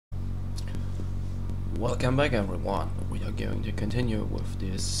Welcome back everyone. We are going to continue with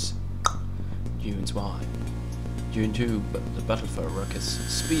this Dune 2, but the Battle for Arrakis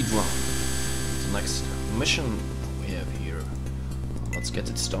speedrun. The next mission we have here. Let's get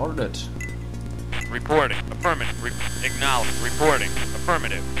it started. Reporting. Affirmative. Acknowledge. Reporting.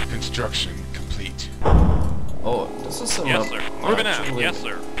 Affirmative. Construction complete. Oh, this is some Yes, sir. Moving out. Yes,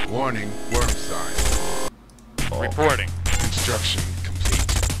 sir. Warning, worm sign. Oh. Reporting. Construction complete.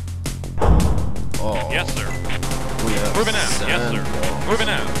 Oh. Yes, sir. We have Moving out. Yes, sir. sandworms. Moving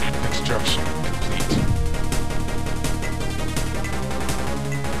out. Construction complete.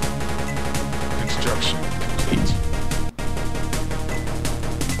 Construction complete.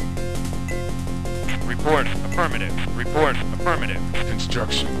 Report. Affirmative. Report. Affirmative.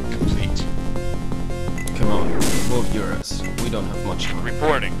 Construction complete. Come on, move your ass. We don't have much time.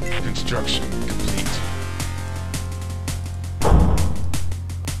 Reporting. Construction complete.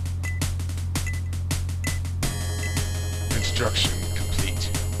 Construction complete.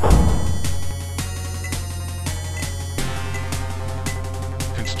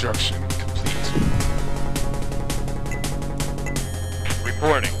 Construction complete.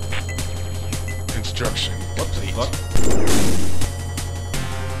 Reporting. Construction complete. What?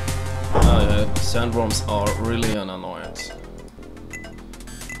 Sandworms are really an annoyance.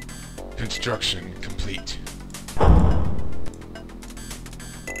 Construction complete.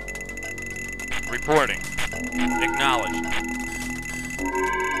 Reporting. Acknowledged.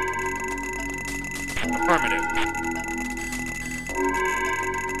 Affirmative.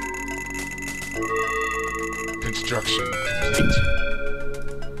 Construction complete.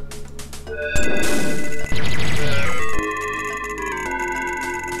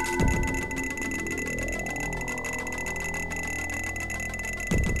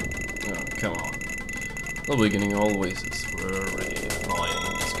 Oh, come on. The beginning always is very annoying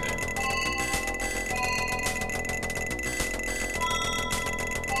in this game.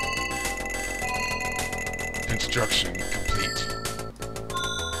 Construction complete.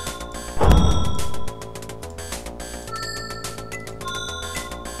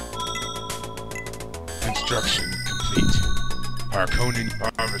 Construction complete. Harkonnen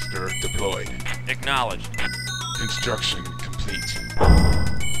harvester deployed. Acknowledged. Construction complete.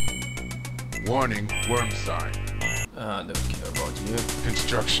 Warning, worm sign. I don't care about you.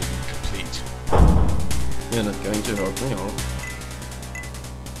 Construction complete. You're not going to hurt me, or?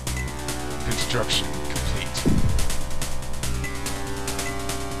 Construction complete.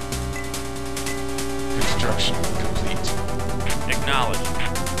 Construction complete. Acknowledged.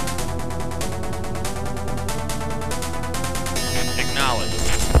 Acknowledged.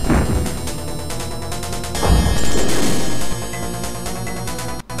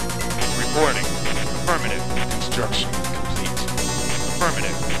 Reporting. Affirmative. Construction complete.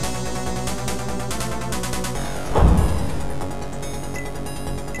 Affirmative.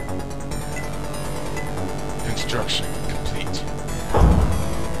 Construction complete.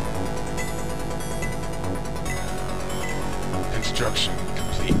 Construction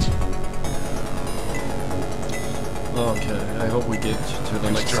complete. Okay, I hope we get to the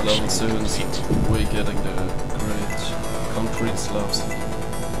next level soon. We're getting the great concrete slabs.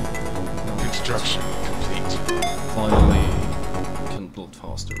 Construction complete. Finally, can build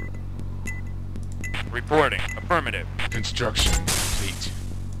faster. Reporting. Affirmative. Construction complete.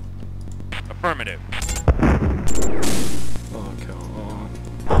 Affirmative. Oh, come on.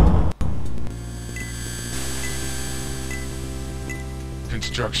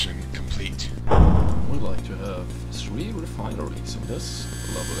 Construction complete. We'd like to have 3 refineries in this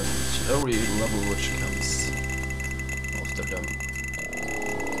level, and every level which comes after them.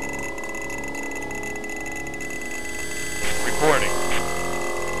 Reporting.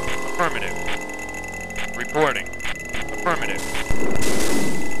 Affirmative. Reporting. Affirmative.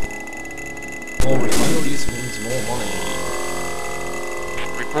 More refineries means more money.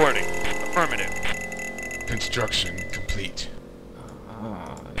 Reporting. Affirmative. Construction complete.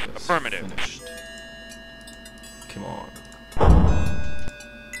 Ah, yes, Affirmative. finished. Come on.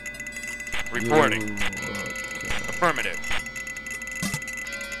 Reporting. Okay. Affirmative.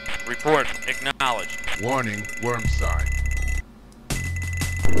 Report. Acknowledged. Warning, worm sign.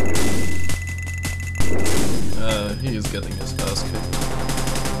 He is getting his ass kicked.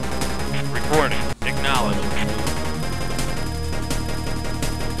 Reporting. Acknowledged.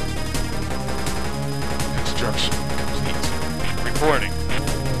 Construction complete. Reporting.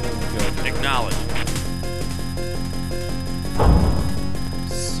 Good. Acknowledged.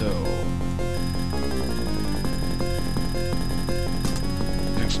 So,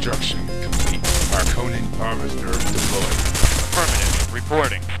 Construction complete. Harkonnen harvester deployed. Affirmative.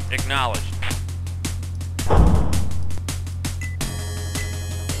 Reporting. Acknowledged.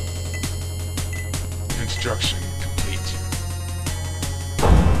 Construction complete.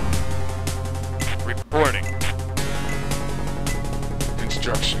 Reporting.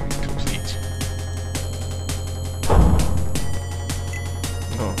 Construction complete.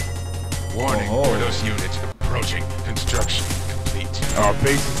 Oh. Warning, Oh. Ordos units approaching. Construction complete. Our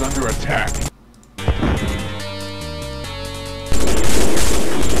base is under attack.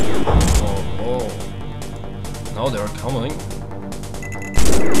 Oh. Now they're coming.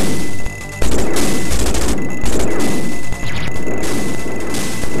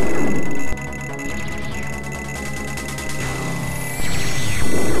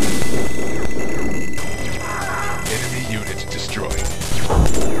 Enemy units destroyed.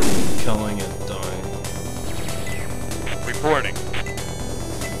 Killing and dying. Reporting.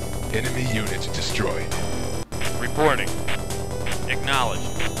 Enemy units destroyed. Reporting. Acknowledged.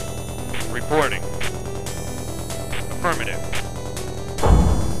 Reporting. Affirmative.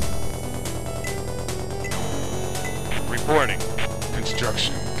 Reporting.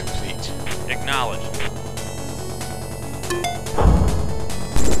 Construction complete. Acknowledged.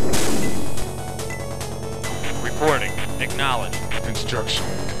 Reporting. Acknowledged. Construction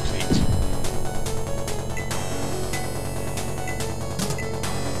complete.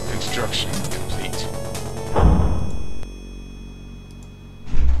 Construction complete.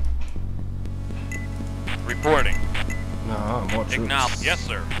 Reporting. Nah, more troops. Acknowledged. Yes,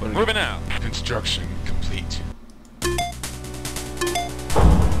 sir. What do you- Moving out. Construction complete.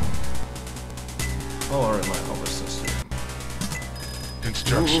 Or in my hover system.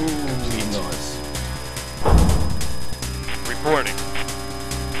 Construction complete. Nice. Reporting.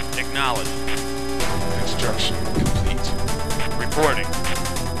 Acknowledged. Construction complete. Reporting.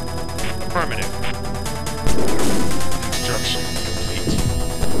 Affirmative. Construction complete.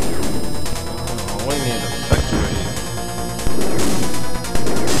 Oh, we need a factory.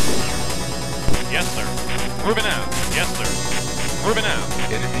 Yes, sir. Moving out. Yes, sir. Moving out.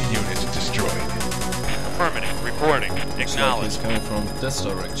 Enemy units destroyed. Affirmative. Reporting. Looks like Acknowledged. he's coming from this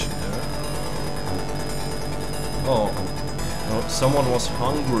direction here. Oh. Oh, someone was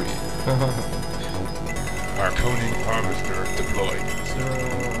hungry. Harkonnen harvester deployed.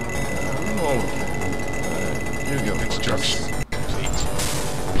 You go. Construction complete.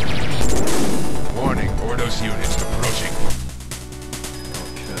 Warning, Ordos units approaching.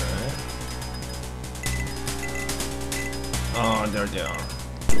 Okay. Oh, they're down.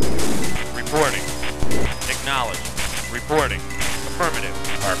 Reporting. Acknowledged. Reporting. Affirmative.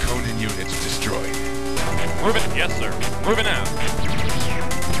 Harkonnen units destroyed. Moving. Yes, sir. Moving out.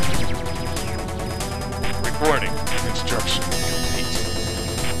 Reporting. Construction complete.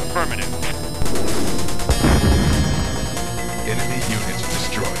 Affirmative. Enemy units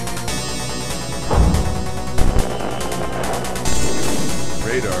destroyed.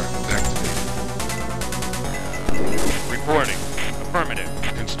 Radar activated. Reporting. Affirmative.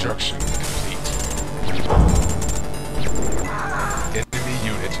 Construction complete. Enemy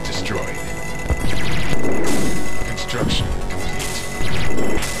units destroyed. Construction complete.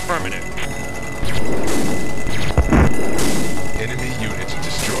 Affirmative. Enemy units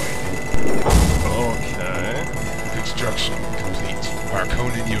destroyed. Okay. Construction complete.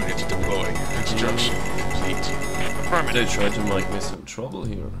 Harkonnen units deployed. Construction complete. They Affirmative. try to make me some trouble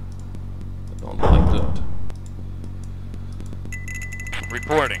here. I don't like that.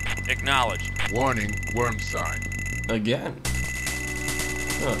 Reporting. Acknowledged. Warning, worm sign. Again.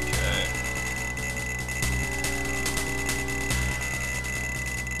 Okay.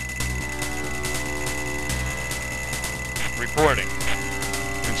 Reporting.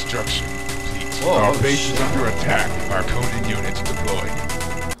 Construction complete. Whoa, Our oh, base shit. is under attack. Harkonnen units deployed.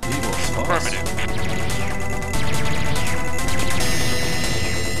 He was fast. Affirmative.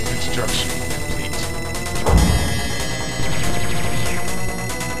 Construction complete.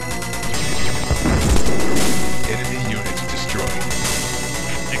 Enemy units destroyed.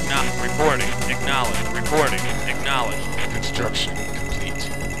 Reporting. Acknowledged. Reporting. Acknowledged. Construction complete.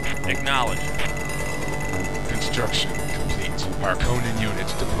 Acknowledged. Construction complete. Harkonnen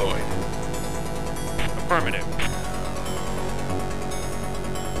units deployed. Affirmative.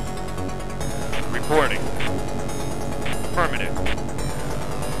 Reporting. Affirmative.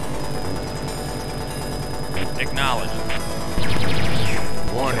 Acknowledged.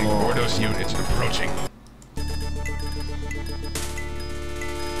 Warning, Oh. Ordos units approaching.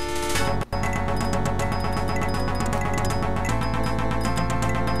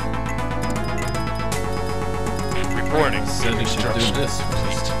 Reporting. Said he should do Construction this.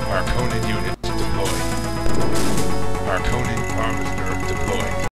 complete. Harkonnen units deployed. Harkonnen harvester deployed.